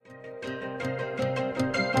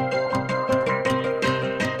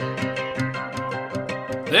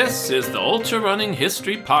This is the Ultra Running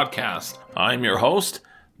History Podcast. I'm your host,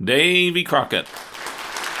 Davey Crockett.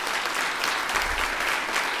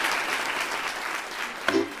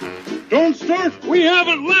 Don't start! We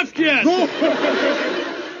haven't left yet!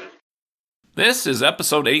 This is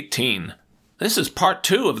episode 18. This is part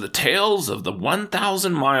 2 of the Tales of the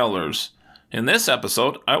 1,000 Milers. In this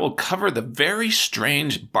episode, I will cover the very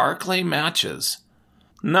strange Barkley matches.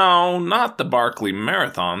 No, not the Barkley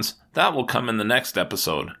Marathons. That will come in the next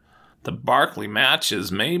episode. The Barkley matches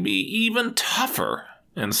may be even tougher,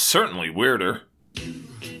 and certainly weirder.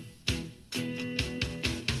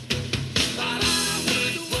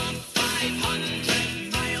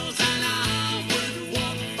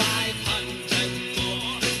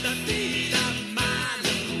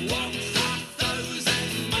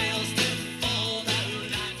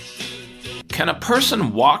 Can a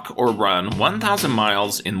person walk or run 1,000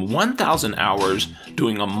 miles in 1,000 hours,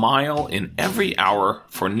 doing a mile in every hour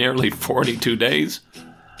for nearly 42 days?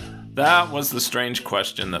 That was the strange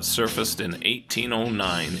question that surfaced in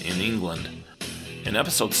 1809 in England. In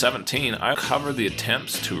episode 17, I covered the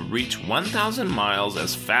attempts to reach 1,000 miles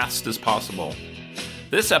as fast as possible.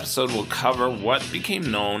 This episode will cover what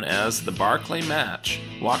became known as the Barkley Match,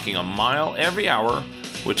 walking a mile every hour,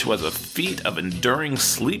 which was a feat of enduring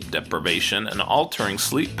sleep deprivation and altering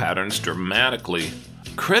sleep patterns dramatically.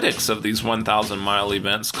 Critics of these 1,000-mile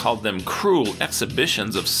events called them cruel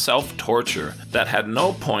exhibitions of self-torture that had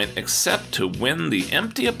no point except to win the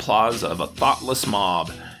empty applause of a thoughtless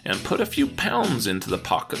mob and put a few pounds into the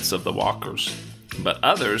pockets of the walkers. But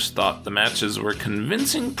others thought the matches were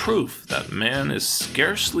convincing proof that man is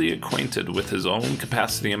scarcely acquainted with his own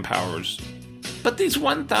capacity and powers. But these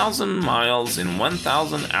 1,000 miles in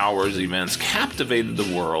 1,000 hours events captivated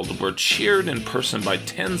the world, were cheered in person by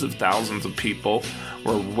tens of thousands of people,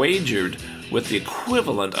 were wagered with the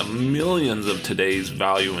equivalent of millions of today's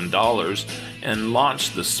value in dollars, and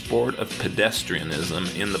launched the sport of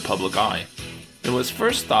pedestrianism in the public eye. It was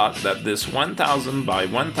first thought that this 1,000 by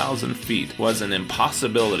 1,000 feet was an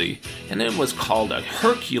impossibility, and it was called a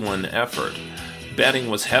Herculean effort. Betting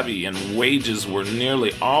was heavy and wages were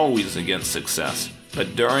nearly always against success.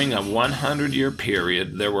 But during a 100-year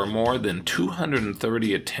period, there were more than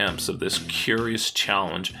 230 attempts of this curious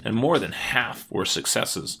challenge, and more than half were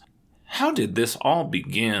successes. How did this all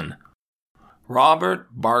begin? Robert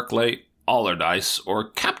Barclay Allardyce, or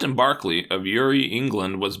Captain Barkley of Ury,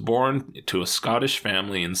 England, was born to a Scottish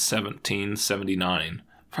family in 1779.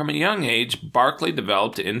 From a young age, Barkley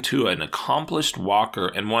developed into an accomplished walker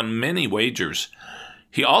and won many wagers.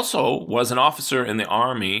 He also was an officer in the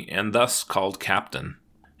army and thus called captain.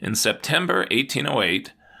 In September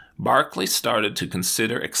 1808, Barkley started to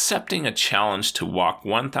consider accepting a challenge to walk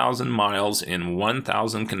 1,000 miles in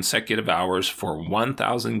 1,000 consecutive hours for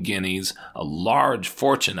 1,000 guineas, a large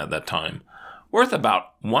fortune at that time, worth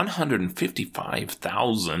about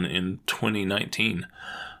 $155,000 in 2019.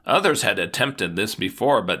 Others had attempted this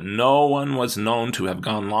before, but no one was known to have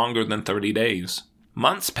gone longer than 30 days.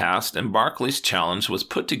 Months passed, and Barkley's challenge was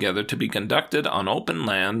put together to be conducted on open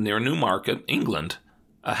land near Newmarket, England.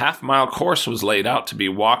 A half-mile course was laid out to be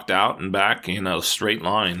walked out and back in a straight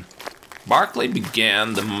line. Barkley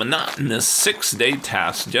began the monotonous 6-day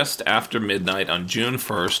task just after midnight on June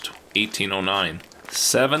 1st, 1809.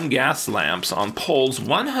 7 gas lamps on poles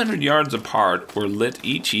 100 yards apart were lit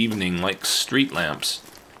each evening like street lamps.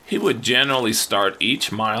 He would generally start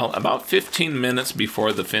each mile about 15 minutes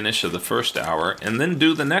before the finish of the first hour and then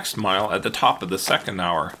do the next mile at the top of the second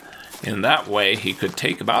hour. In that way, he could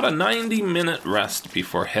take about a 90-minute rest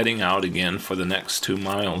before heading out again for the next 2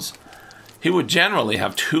 miles. He would generally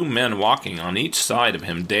have 2 men walking on each side of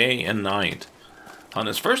him day and night. On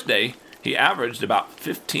his first day, he averaged about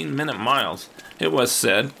 15-minute miles. It was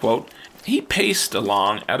said, quote, he paced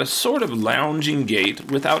along at a sort of lounging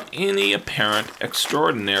gait without any apparent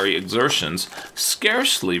extraordinary exertions,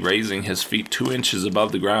 scarcely raising his feet 2 inches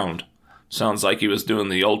above the ground. Sounds like he was doing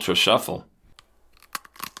the ultra shuffle.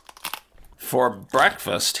 For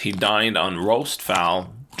breakfast, he dined on roast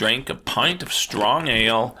fowl, drank a pint of strong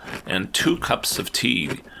ale, and 2 cups of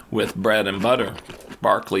tea with bread and butter.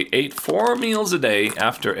 Barkley ate 4 meals a day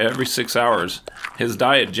after every 6 hours. His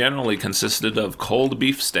diet generally consisted of cold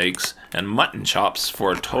beef steaks and mutton chops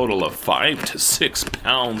for a total of 5 to 6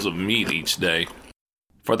 pounds of meat each day.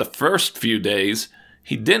 For the first few days,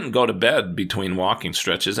 he didn't go to bed between walking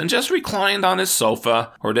stretches and just reclined on his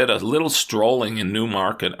sofa or did a little strolling in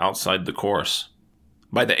Newmarket outside the course.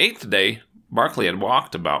 By the 8th day, Barkley had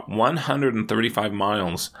walked about 135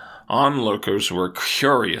 miles. Onlookers were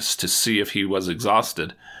curious to see if he was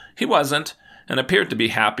exhausted. He wasn't, and appeared to be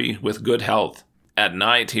happy with good health. At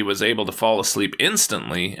night, he was able to fall asleep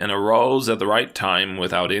instantly and arose at the right time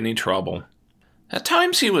without any trouble. At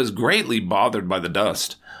times, he was greatly bothered by the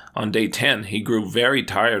dust. On day 10, he grew very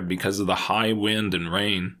tired because of the high wind and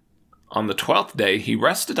rain. On the 12th day, he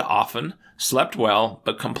rested often, slept well,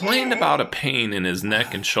 but complained about a pain in his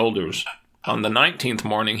neck and shoulders. On the 19th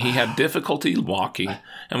morning, he had difficulty walking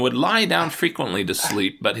and would lie down frequently to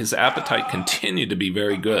sleep, but his appetite continued to be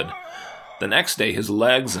very good. The next day, his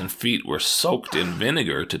legs and feet were soaked in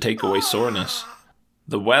vinegar to take away soreness.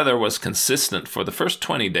 The weather was consistent for the first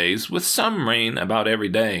 20 days, with some rain about every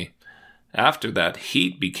day. After that,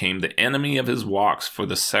 heat became the enemy of his walks for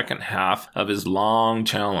the second half of his long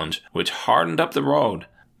challenge, which hardened up the road.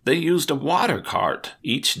 They used a water cart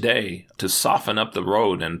each day to soften up the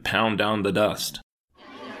road and pound down the dust.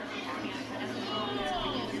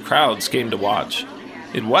 Crowds came to watch.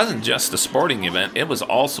 It wasn't just a sporting event, it was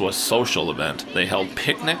also a social event. They held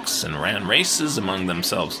picnics and ran races among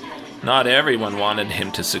themselves. Not everyone wanted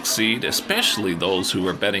him to succeed, especially those who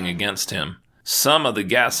were betting against him. Some of the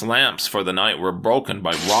gas lamps for the night were broken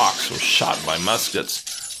by rocks or shot by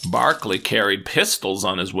muskets. Barkley carried pistols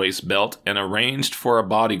on his waist belt and arranged for a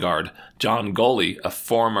bodyguard, John Gully, a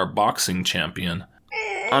former boxing champion.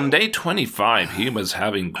 On day 25, he was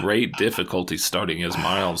having great difficulty starting his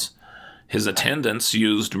miles. His attendants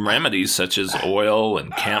used remedies such as oil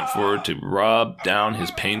and camphor to rub down his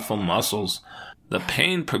painful muscles. The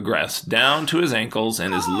pain progressed down to his ankles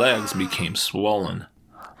and his legs became swollen.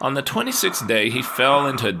 On the 26th day, he fell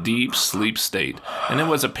into a deep sleep state, and it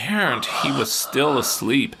was apparent he was still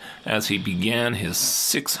asleep as he began his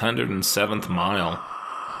 607th mile.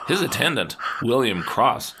 His attendant, William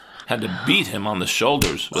Cross, had to beat him on the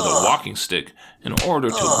shoulders with a walking stick in order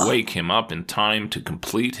to wake him up in time to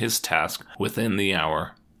complete his task within the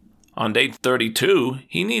hour. On day 32,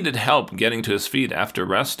 he needed help getting to his feet after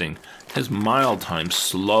resting. His mile time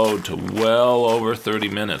slowed to well over 30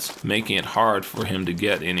 minutes, making it hard for him to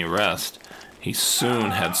get any rest. He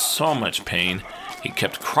soon had so much pain, he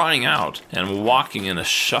kept crying out and walking in a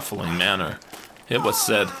shuffling manner. It was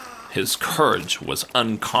said his courage was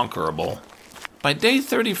unconquerable. By day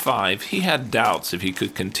 35, he had doubts if he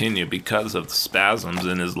could continue because of the spasms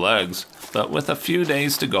in his legs, but with a few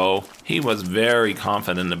days to go, he was very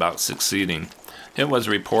confident about succeeding. It was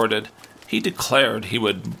reported he declared he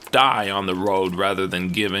would die on the road rather than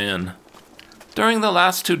give in. During the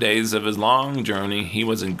last 2 days of his long journey, he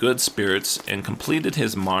was in good spirits and completed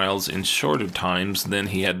his miles in shorter times than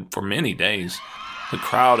he had for many days. The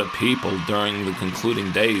crowd of people during the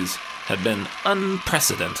concluding days had been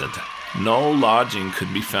unprecedented. No lodging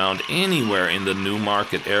could be found anywhere in the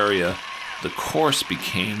Newmarket area. The course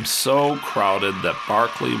became so crowded that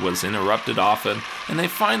Barkley was interrupted often, and they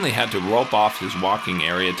finally had to rope off his walking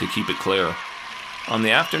area to keep it clear. On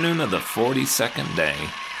the afternoon of the 42nd day,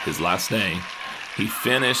 his last day, he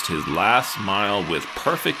finished his last mile with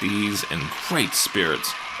perfect ease and great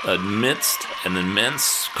spirits amidst an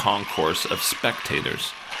immense concourse of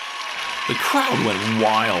spectators. The crowd went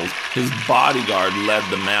wild. His bodyguard led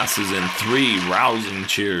the masses in 3 rousing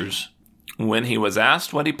cheers. When he was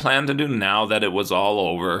asked what he planned to do now that it was all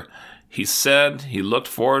over, he said he looked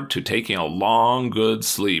forward to taking a long, good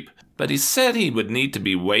sleep, but he said he would need to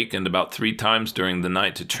be wakened about 3 times during the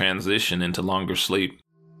night to transition into longer sleep.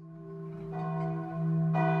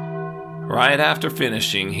 Right after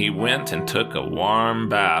finishing, he went and took a warm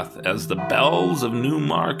bath as the bells of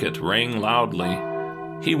Newmarket rang loudly.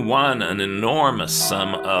 He won an enormous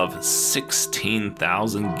sum of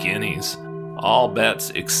 16,000 guineas. All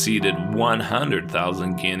bets exceeded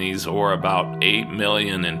 100,000 guineas, or about $8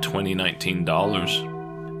 million in 2019 dollars.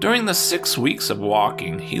 During the 6 weeks of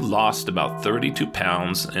walking, he lost about 32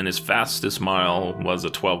 pounds, and his fastest mile was a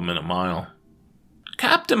 12-minute mile.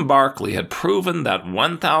 Captain Barkley had proven that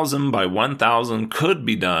 1,000 by 1,000 could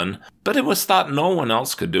be done, but it was thought no one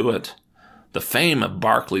else could do it. The fame of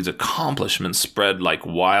Barkley's accomplishments spread like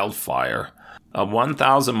wildfire. A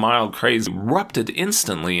 1,000-mile craze erupted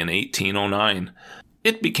instantly in 1809.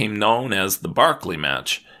 It became known as the Barkley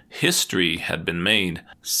Match. History had been made.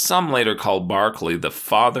 Some later called Barkley the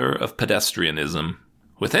father of pedestrianism.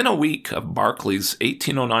 Within a week of Barkley's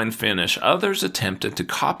 1809 finish, others attempted to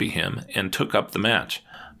copy him and took up the match,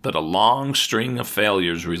 but a long string of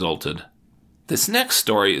failures resulted. This next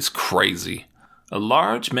story is crazy. A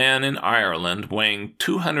large man in Ireland weighing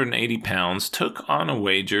 280 pounds took on a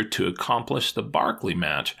wager to accomplish the Barkley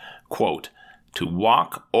Match, quote, to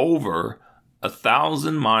walk over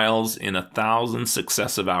 1,000 miles in 1,000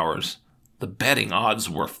 successive hours. The betting odds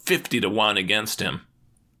were 50 to 1 against him.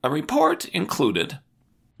 A report included,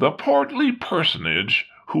 the portly personage,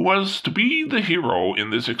 who was to be the hero in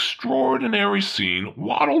this extraordinary scene,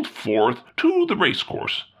 waddled forth to the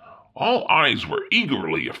racecourse. All eyes were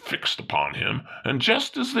eagerly fixed upon him, and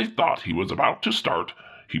just as they thought he was about to start,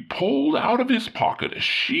 he pulled out of his pocket a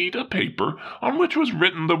sheet of paper on which was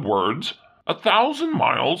written the words, 1,000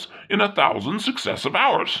 miles in 1,000 successive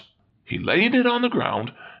hours. He laid it on the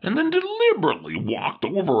ground, and then deliberately walked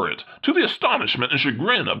over it, to the astonishment and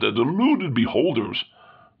chagrin of the deluded beholders.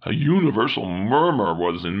 A universal murmur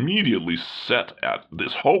was immediately set at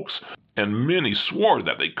this hoax, and many swore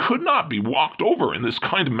that they could not be walked over in this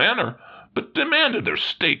kind of manner, but demanded their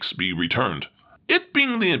stakes be returned. It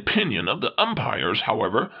being the opinion of the umpires,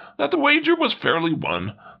 however, that the wager was fairly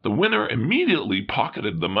won, the winner immediately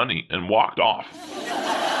pocketed the money and walked off.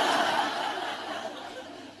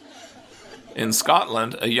 In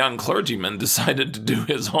Scotland, a young clergyman decided to do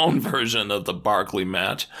his own version of the Barkley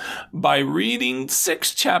match by reading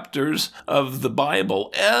 6 chapters of the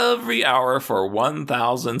Bible every hour for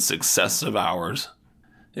 1,000 successive hours.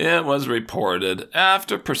 It was reported,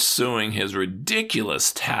 after pursuing his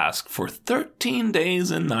ridiculous task for 13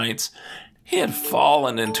 days and nights, he had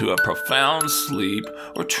fallen into a profound sleep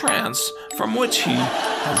or trance from which he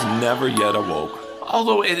has never yet awoke,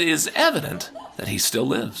 although it is evident that he still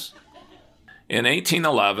lives. In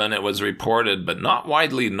 1811, it was reported, but not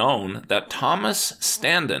widely known, that Thomas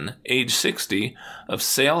Standen, age 60, of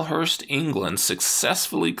Salehurst, England,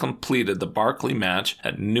 successfully completed the Barkley match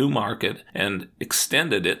at Newmarket and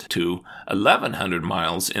extended it to 1,100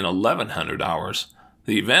 miles in 1,100 hours.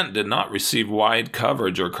 The event did not receive wide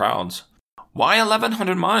coverage or crowds. Why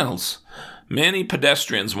 1,100 miles? Many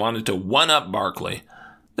pedestrians wanted to one-up Barkley.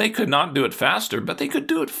 They could not do it faster, but they could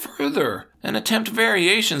do it further and attempt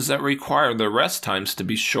variations that require the rest times to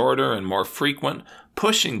be shorter and more frequent,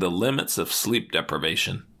 pushing the limits of sleep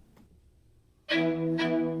deprivation. In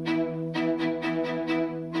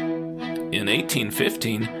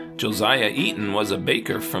 1815, Josiah Eaton was a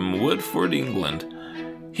baker from Woodford, England.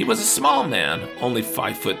 He was a small man, only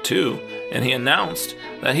 5'2", and he announced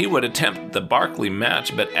that he would attempt the Barkley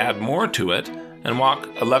match but add more to it and walk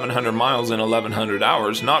 1,100 miles in 1,100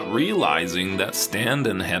 hours, not realizing that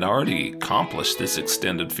Standen had already accomplished this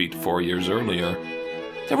extended feat 4 years earlier.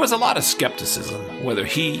 There was a lot of skepticism whether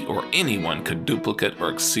he or anyone could duplicate or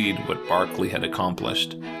exceed what Barkley had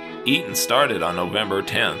accomplished. Eaton started on November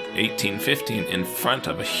 10, 1815, in front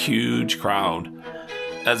of a huge crowd.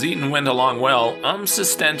 As Eaton went along well,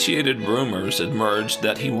 unsubstantiated rumors emerged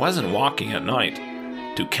that he wasn't walking at night.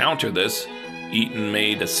 To counter this, Eaton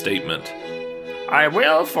made a statement. I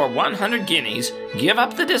will, for 100 guineas, give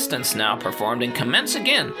up the distance now performed and commence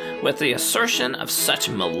again with the assertion of such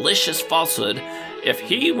malicious falsehood if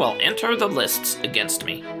he will enter the lists against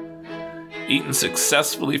me. Eaton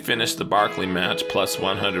successfully finished the Barkley match plus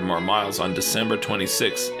 100 more miles on December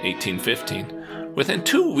 26, 1815. Within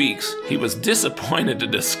 2 weeks, he was disappointed to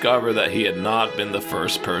discover that he had not been the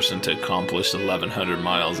first person to accomplish 1,100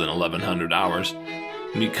 miles in 1,100 hours.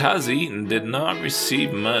 Because Eaton did not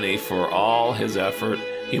receive money for all his effort,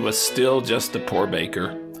 he was still just a poor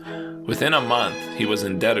baker. Within a month, he was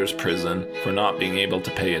in debtor's prison for not being able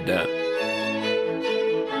to pay a debt.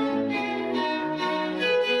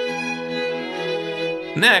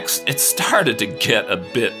 Next, it started to get a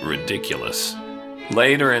bit ridiculous.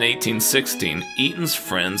 Later in 1816, Eaton's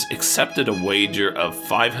friends accepted a wager of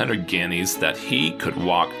 500 guineas that he could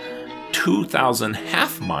walk 2,000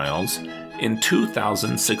 half miles in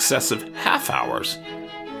 2,000 successive half hours.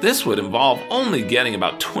 This would involve only getting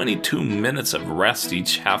about 22 minutes of rest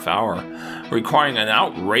each half hour, requiring an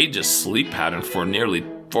outrageous sleep pattern for nearly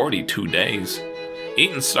 42 days.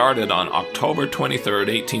 Eaton started on October 23,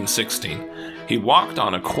 1816. He walked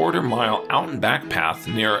on a quarter-mile out-and-back path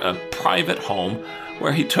near a private home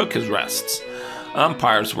where he took his rests.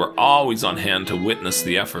 Umpires were always on hand to witness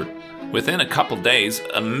the effort. Within a couple days,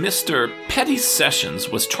 a Mr. Petty Sessions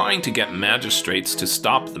was trying to get magistrates to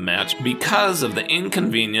stop the match because of the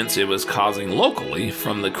inconvenience it was causing locally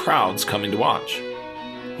from the crowds coming to watch.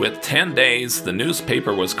 With 10 days, the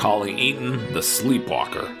newspaper was calling Eaton the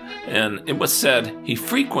sleepwalker, and it was said he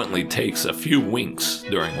frequently takes a few winks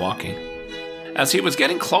during walking. As he was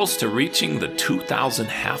getting close to reaching the 2,000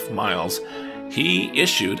 half miles, he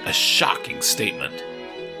issued a shocking statement.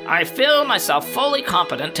 I feel myself fully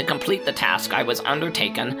competent to complete the task I was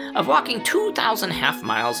undertaken of walking 2,000 half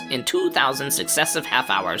miles in 2,000 successive half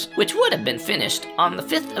hours, which would have been finished on the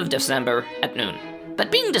 5th of December at noon.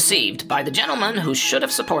 But being deceived by the gentleman who should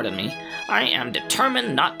have supported me, I am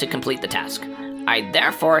determined not to complete the task. I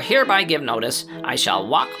therefore hereby give notice I shall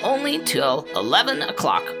walk only till 11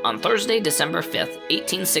 o'clock on Thursday, December 5th,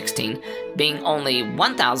 1816, being only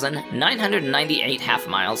 1,998 half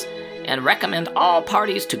miles, and recommend all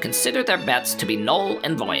parties to consider their bets to be null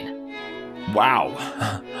and void.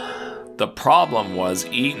 Wow. The problem was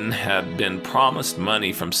Eaton had been promised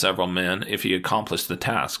money from several men if he accomplished the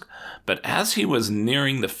task, but as he was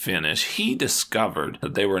nearing the finish, he discovered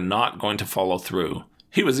that they were not going to follow through.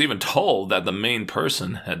 He was even told that the main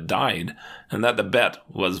person had died and that the bet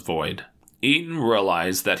was void. Eaton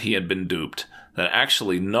realized that he had been duped, that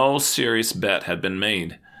actually no serious bet had been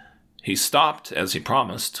made. He stopped, as he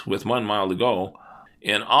promised, with 1 mile to go.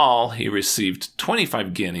 In all, he received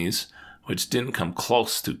 25 guineas, which didn't come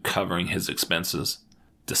close to covering his expenses.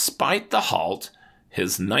 Despite the halt,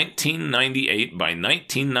 his 1998 by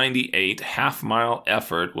 1998 half-mile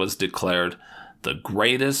effort was declared the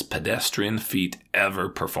greatest pedestrian feat ever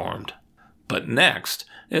performed. But next,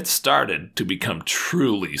 it started to become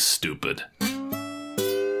truly stupid.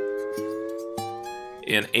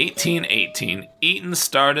 In 1818, Eaton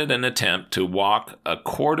started an attempt to walk a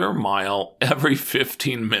quarter mile every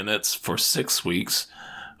 15 minutes for 6 weeks,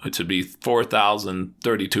 which would be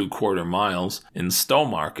 4,032 quarter miles, in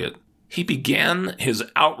Stowmarket. He began his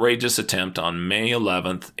outrageous attempt on May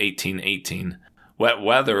 11th, 1818. Wet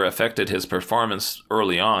weather affected his performance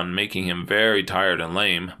early on, making him very tired and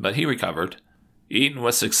lame, but he recovered. Eaton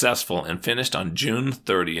was successful and finished on June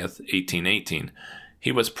 30th, 1818.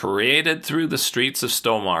 He was paraded through the streets of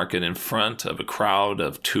Stowmarket in front of a crowd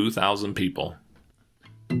of 2,000 people.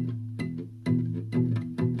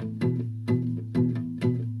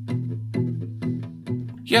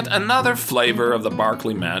 Yet another flavor of the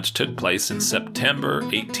Barkley match took place in September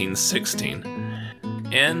 1816.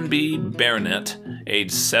 N.B. Barnett,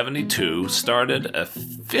 age 72, started a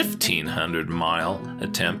 1,500-mile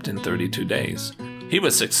attempt in 32 days. He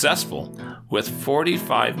was successful, with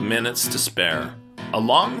 45 minutes to spare.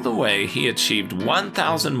 Along the way, he achieved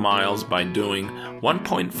 1,000 miles by doing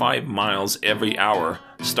 1.5 miles every hour,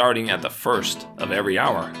 starting at the first of every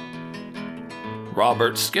hour.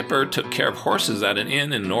 Robert Skipper took care of horses at an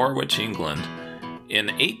inn in Norwich, England. In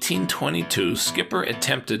 1822, Skipper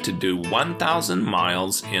attempted to do 1,000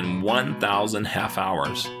 miles in 1,000 half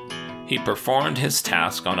hours. He performed his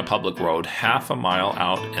task on a public road half a mile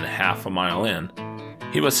out and half a mile in.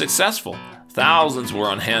 He was successful. Thousands were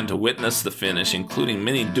on hand to witness the finish, including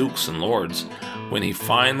many dukes and lords. When he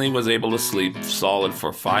finally was able to sleep solid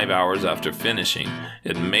for 5 hours after finishing,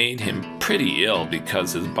 it made him pretty ill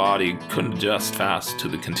because his body couldn't adjust fast to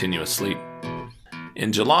the continuous sleep.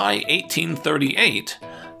 In July 1838,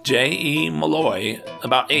 J.E. Malloy,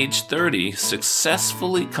 about age 30,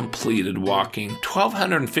 successfully completed walking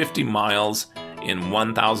 1,250 miles in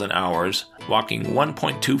 1,000 hours, walking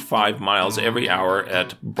 1.25 miles every hour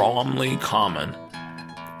at Bromley Common.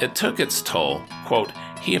 It took its toll. Quote,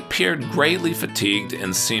 he appeared greatly fatigued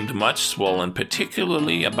and seemed much swollen,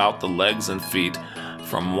 particularly about the legs and feet,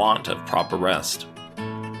 from want of proper rest.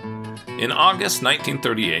 In August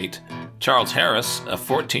 1938, Charles Harris, a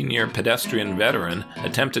 14-year pedestrian veteran,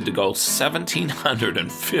 attempted to go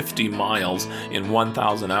 1,750 miles in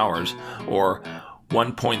 1,000 hours, or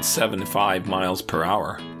 1.75 miles per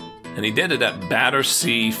hour, and he did it at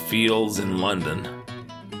Battersea Fields in London.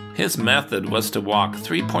 His method was to walk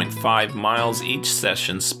 3.5 miles each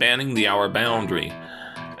session, spanning the hour boundary.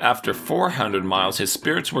 After 400 miles, his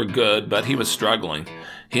spirits were good, but he was struggling.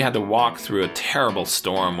 He had to walk through a terrible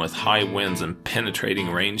storm with high winds and penetrating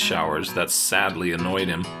rain showers that sadly annoyed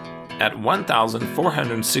him. At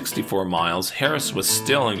 1,464 miles, Harris was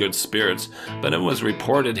still in good spirits, but it was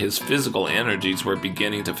reported his physical energies were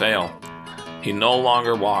beginning to fail. He no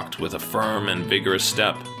longer walked with a firm and vigorous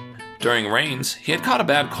step. During rains, he had caught a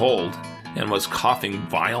bad cold and was coughing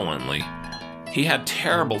violently. He had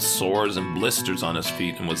terrible sores and blisters on his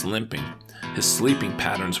feet and was limping. His sleeping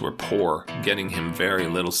patterns were poor, getting him very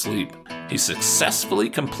little sleep. He successfully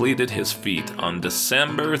completed his feat on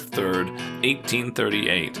December 3rd,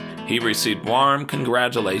 1838. He received warm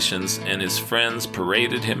congratulations, and his friends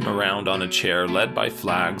paraded him around on a chair led by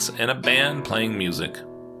flags and a band playing music.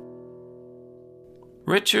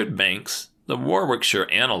 Richard Banks, the Warwickshire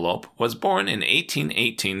Antelope, was born in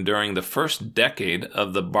 1818 during the first decade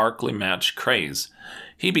of the Barkley match craze.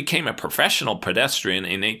 He became a professional pedestrian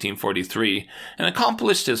in 1843 and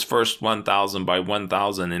accomplished his first 1,000 by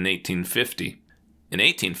 1,000 in 1850. In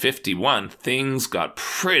 1851, things got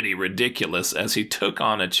pretty ridiculous as he took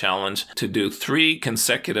on a challenge to do 3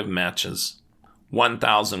 consecutive matches: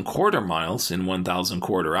 1,000 quarter miles in 1,000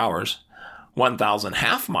 quarter hours, 1,000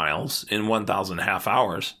 half miles in 1,000 half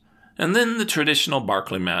hours, and then the traditional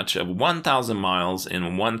Barkley match of 1,000 miles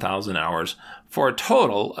in 1,000 hours for a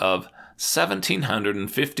total of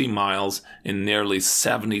 1,750 miles in nearly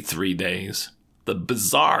 73 days. The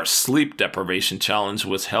bizarre sleep deprivation challenge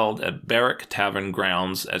was held at Berwick Tavern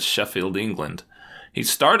grounds at Sheffield, England. He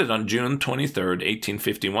started on June 23,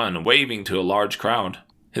 1851, waving to a large crowd.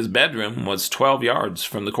 His bedroom was 12 yards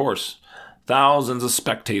from the course. Thousands of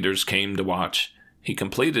spectators came to watch. He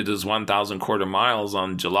completed his 1,000 quarter miles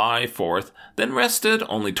on July 4th, then rested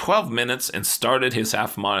only 12 minutes and started his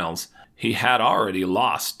half miles. He had already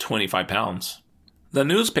lost 25 pounds. The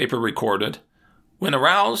newspaper recorded, "When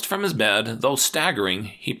aroused from his bed, though staggering,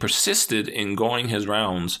 he persisted in going his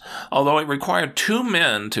rounds, although it required 2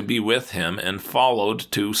 men to be with him and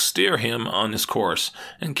followed to steer him on his course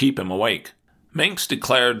and keep him awake. Manx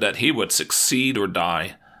declared that he would succeed or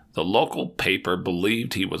die. The local paper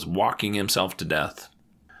believed he was walking himself to death."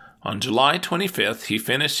 On July 25th, he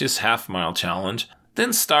finished his half-mile challenge,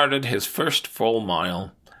 then started his first full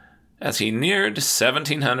mile. As he neared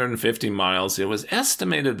 1,750 miles, it was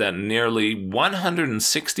estimated that nearly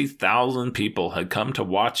 160,000 people had come to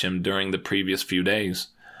watch him during the previous few days.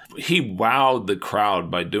 He wowed the crowd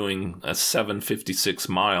by doing a 7:56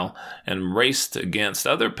 mile and raced against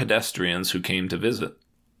other pedestrians who came to visit.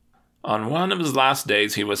 On one of his last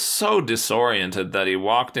days, he was so disoriented that he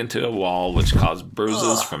walked into a wall, which caused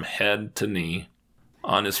bruises from head to knee.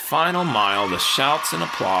 On his final mile, the shouts and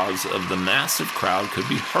applause of the massive crowd could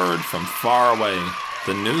be heard from far away.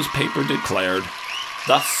 The newspaper declared,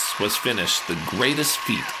 "Thus was finished the greatest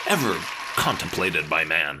feat ever contemplated by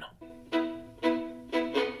man."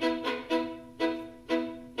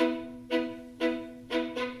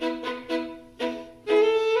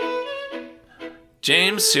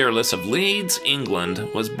 James Searles of Leeds, England,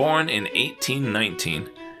 was born in 1819.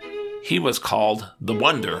 He was called the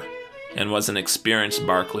Wonder and was an experienced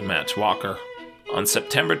Barkley match walker. On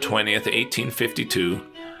September 20th, 1852,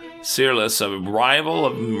 Searles, a rival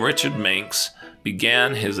of Richard Manx,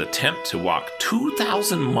 began his attempt to walk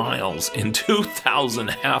 2,000 miles in 2,000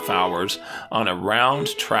 half hours on a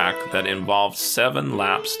round track that involved 7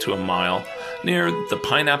 laps to a mile near the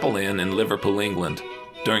Pineapple Inn in Liverpool, England.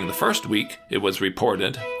 During the first week, it was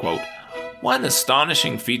reported, quote, "One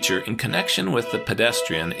astonishing feature in connection with the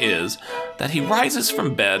pedestrian is that he rises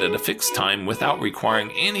from bed at a fixed time without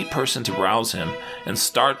requiring any person to rouse him and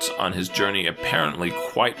starts on his journey apparently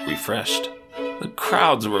quite refreshed." The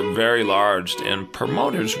crowds were very large and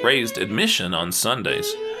promoters raised admission on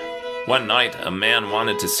Sundays. One night, a man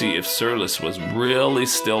wanted to see if Searles was really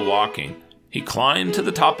still walking. He climbed to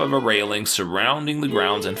the top of a railing surrounding the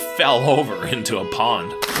grounds and fell over into a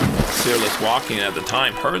pond. Searles, walking at the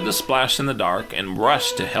time, heard the splash in the dark and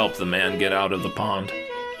rushed to help the man get out of the pond.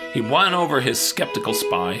 He won over his skeptical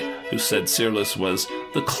spy, who said Searles was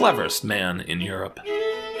the cleverest man in Europe.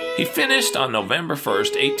 He finished on November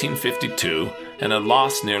 1st, 1852, and had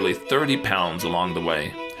lost nearly 30 pounds along the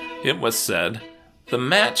way. It was said, "The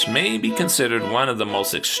match may be considered one of the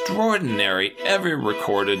most extraordinary ever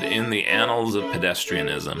recorded in the annals of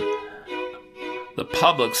pedestrianism." The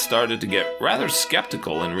public started to get rather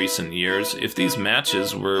skeptical in recent years if these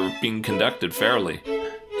matches were being conducted fairly.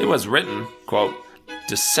 It was written, quote,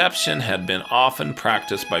 "Deception had been often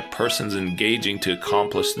practiced by persons engaging to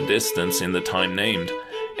accomplish the distance in the time named,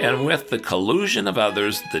 and with the collusion of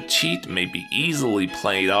others the cheat may be easily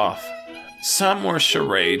played off. Some were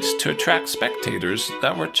charades to attract spectators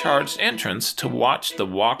that were charged entrance to watch the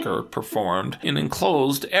walker performed in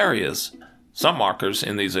enclosed areas. Some walkers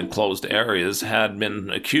in these enclosed areas had been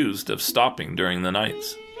accused of stopping during the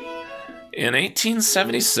nights." In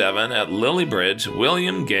 1877, at Lillie Bridge,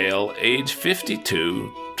 William Gale, age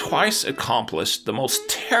 52, twice accomplished the most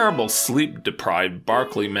terrible sleep-deprived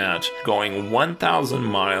Barkley match, going 1,000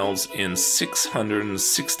 miles in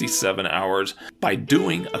 667 hours by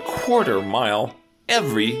doing a quarter mile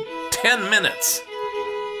every 10 minutes.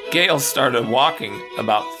 Gale started walking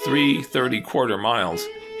about 3:30 quarter miles.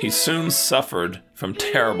 He soon suffered from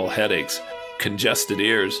terrible headaches, congested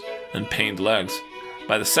ears, and pained legs.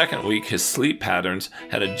 By the second week, his sleep patterns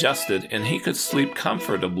had adjusted and he could sleep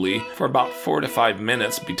comfortably for about 4 to 5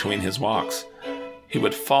 minutes between his walks. He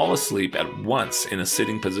would fall asleep at once in a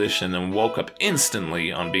sitting position and woke up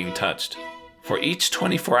instantly on being touched. For each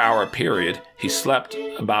 24-hour period, he slept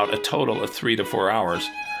about a total of 3 to 4 hours.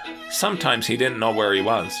 Sometimes he didn't know where he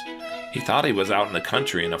was. He thought he was out in the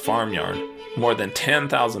country in a farmyard. More than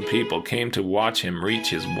 10,000 people came to watch him reach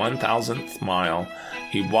his 1,000th mile.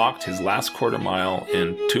 He walked his last quarter mile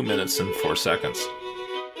in 2 minutes and 4 seconds.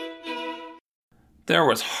 There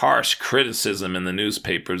was harsh criticism in the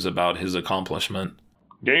newspapers about his accomplishment.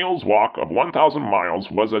 Gale's walk of 1,000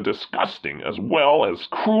 miles was a disgusting as well as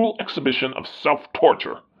cruel exhibition of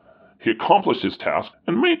self-torture. He accomplished his task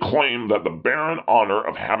and may claim that the barren honor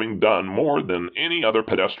of having done more than any other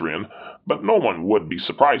pedestrian, but no one would be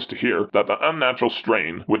surprised to hear that the unnatural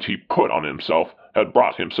strain which he put on himself had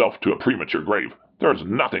brought himself to a premature grave. There is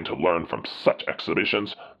nothing to learn from such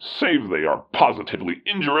exhibitions, save they are positively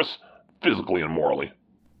injurious, physically and morally.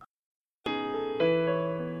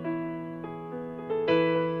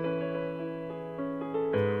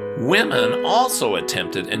 Women also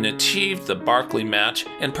attempted and achieved the Barkley match,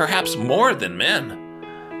 and perhaps more than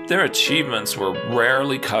men. Their achievements were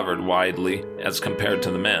rarely covered widely as compared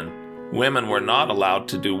to the men. Women were not allowed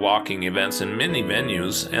to do walking events in many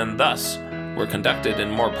venues and thus were conducted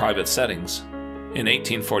in more private settings. In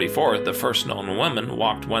 1844, the first known woman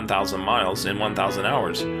walked 1,000 miles in 1,000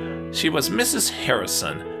 hours. She was Mrs.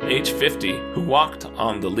 Harrison, age 50, who walked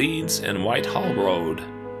on the Leeds and Whitehall Road.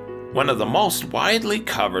 One of the most widely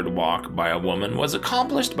covered walk by a woman was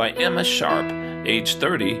accomplished by Emma Sharp, age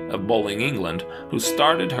 30, of Bowling, England, who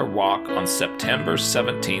started her walk on September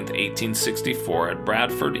 17, 1864 at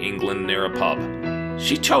Bradford, England, near a pub.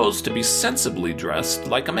 She chose to be sensibly dressed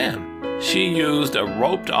like a man. She used a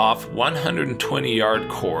roped-off 120-yard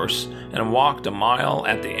course and walked a mile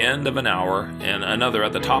at the end of an hour and another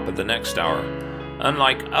at the top of the next hour.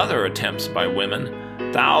 Unlike other attempts by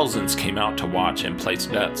women, thousands came out to watch and place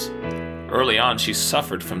bets. Early on, she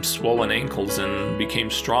suffered from swollen ankles and became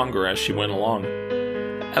stronger as she went along.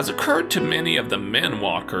 As occurred to many of the men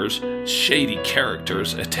walkers, shady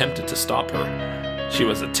characters attempted to stop her. She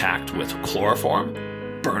was attacked with chloroform,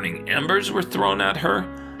 burning embers were thrown at her,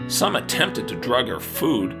 some attempted to drug her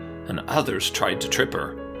food, and others tried to trip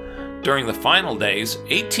her. During the final days,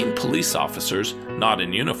 18 police officers, not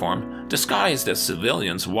in uniform, disguised as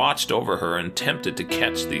civilians, watched over her and attempted to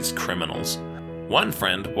catch these criminals. One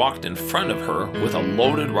friend walked in front of her with a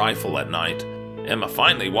loaded rifle at night. Emma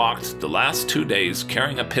finally walked the last 2 days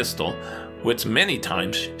carrying a pistol, which many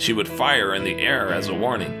times she would fire in the air as a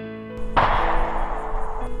warning.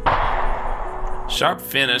 Sharp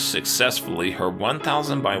finished successfully her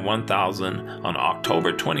 1,000 by 1,000 on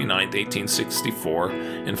October 29, 1864,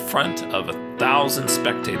 in front of 1,000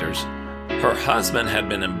 spectators. Her husband had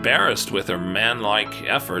been embarrassed with her manlike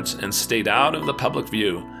efforts and stayed out of the public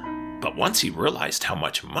view. But once he realized how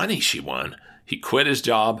much money she won, he quit his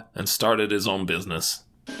job and started his own business.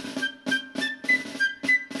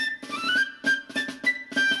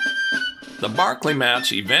 The Barkley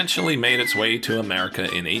match eventually made its way to America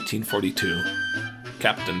in 1842.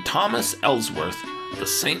 Captain Thomas Ellsworth, the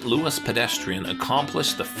St. Louis pedestrian,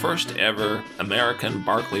 accomplished the first ever American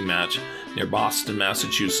Barkley match near Boston,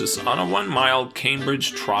 Massachusetts, on a 1-mile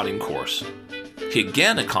Cambridge trotting course. He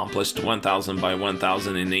again accomplished 1,000 by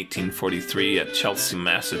 1,000 in 1843 at Chelsea,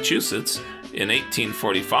 Massachusetts, in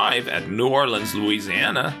 1845 at New Orleans,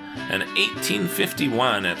 Louisiana, and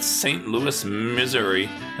 1851 at St. Louis, Missouri,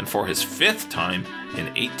 and for his 5th time in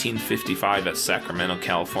 1855 at Sacramento,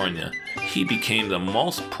 California. He became the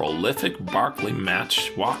most prolific Barkley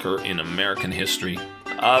match walker in American history.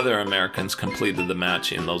 Other Americans completed the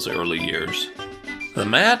match in those early years. The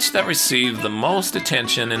match that received the most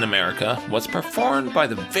attention in America was performed by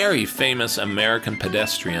the very famous American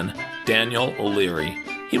pedestrian, Daniel O'Leary.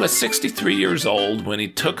 He was 63 years old when he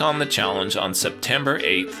took on the challenge on September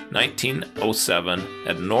 8, 1907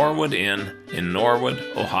 at Norwood Inn in Norwood,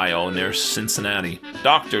 Ohio, near Cincinnati.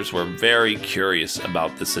 Doctors were very curious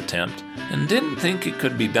about this attempt and didn't think it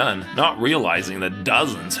could be done, not realizing that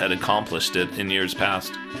dozens had accomplished it in years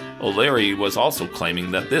past. O'Leary was also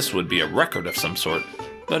claiming that this would be a record of some sort,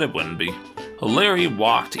 but it wouldn't be. O'Leary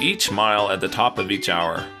walked each mile at the top of each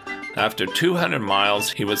hour. After 200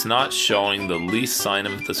 miles, he was not showing the least sign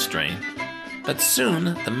of the strain. But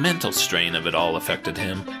soon, the mental strain of it all affected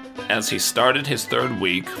him. As he started his 3rd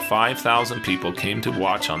week, 5,000 people came to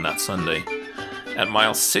watch on that Sunday. At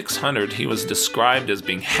mile 600, he was described as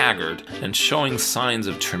being haggard and showing signs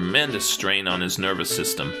of tremendous strain on his nervous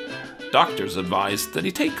system. Doctors advised that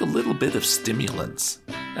he take a little bit of stimulants.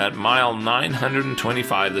 At mile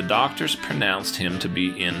 925, the doctors pronounced him to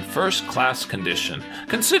be in first-class condition,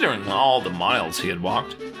 considering all the miles he had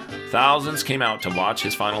walked. Thousands came out to watch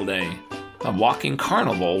his final day. A walking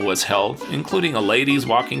carnival was held, including a ladies'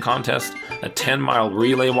 walking contest, a 10-mile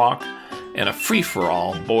relay walk, and a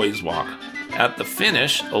free-for-all boys' walk. At the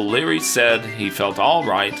finish, O'Leary said he felt all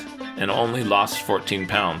right and only lost 14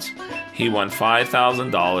 pounds. He won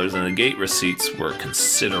 $5,000 and the gate receipts were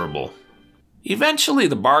considerable. Eventually,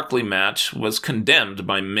 the Barkley match was condemned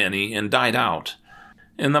by many and died out.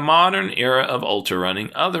 In the modern era of ultra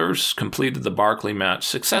running, others completed the Barkley match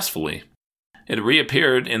successfully. It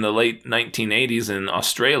reappeared in the late 1980s in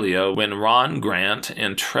Australia when Ron Grant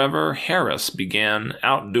and Trevor Harris began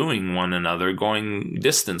outdoing one another, going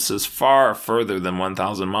distances far further than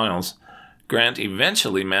 1,000 miles. Grant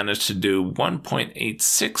eventually managed to do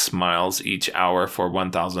 1.86 miles each hour for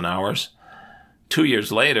 1,000 hours. 2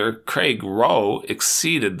 years later, Craig Rowe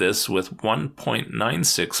exceeded this with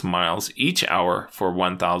 1.96 miles each hour for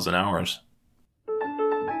 1,000 hours.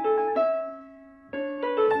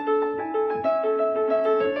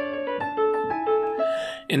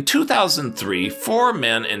 In 2003, 4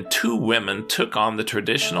 men and 2 women took on the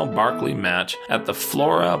traditional Barkley match at the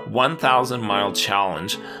Flora 1,000 Mile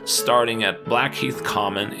Challenge, starting at Blackheath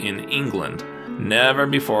Common in England. Never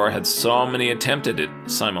before had so many attempted it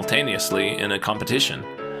simultaneously in a competition.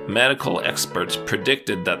 Medical experts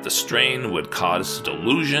predicted that the strain would cause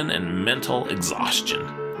delusion and mental exhaustion.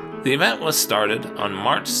 The event was started on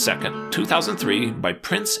March 2, 2003 by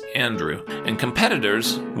Prince Andrew, and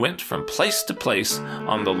competitors went from place to place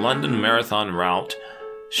on the London Marathon route,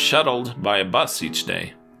 shuttled by a bus each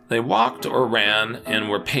day. They walked or ran and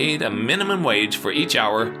were paid a minimum wage for each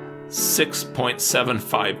hour,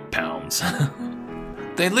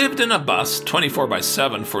 £6.75. They lived in a bus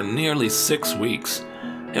 24/7 for nearly 6 weeks.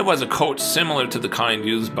 It was a coach similar to the kind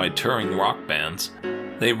used by touring rock bands.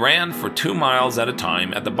 They ran for 2 miles at a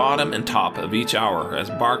time at the bottom and top of each hour,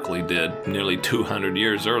 as Barkley did nearly 200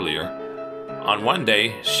 years earlier. On one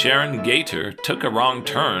day, Sharon Gator took a wrong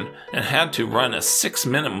turn and had to run a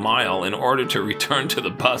 6-minute mile in order to return to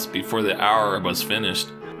the bus before the hour was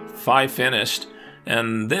finished. 5 finished,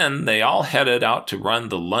 and then they all headed out to run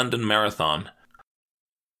the London Marathon.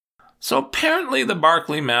 So apparently the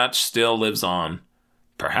Barkley match still lives on.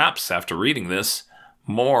 Perhaps after reading this,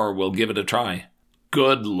 more will give it a try.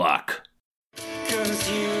 Good luck. 'Cause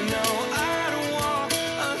you know I'd walk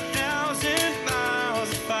 1,000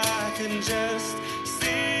 miles if I could just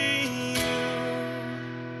see you.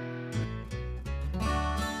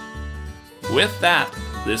 With that,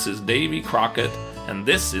 this is Davy Crockett, and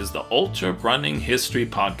this is the Ultra Running History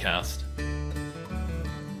Podcast.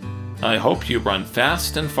 I hope you run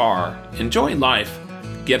fast and far, enjoy life,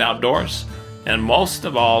 get outdoors, and most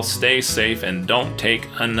of all, stay safe and don't take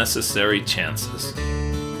unnecessary chances.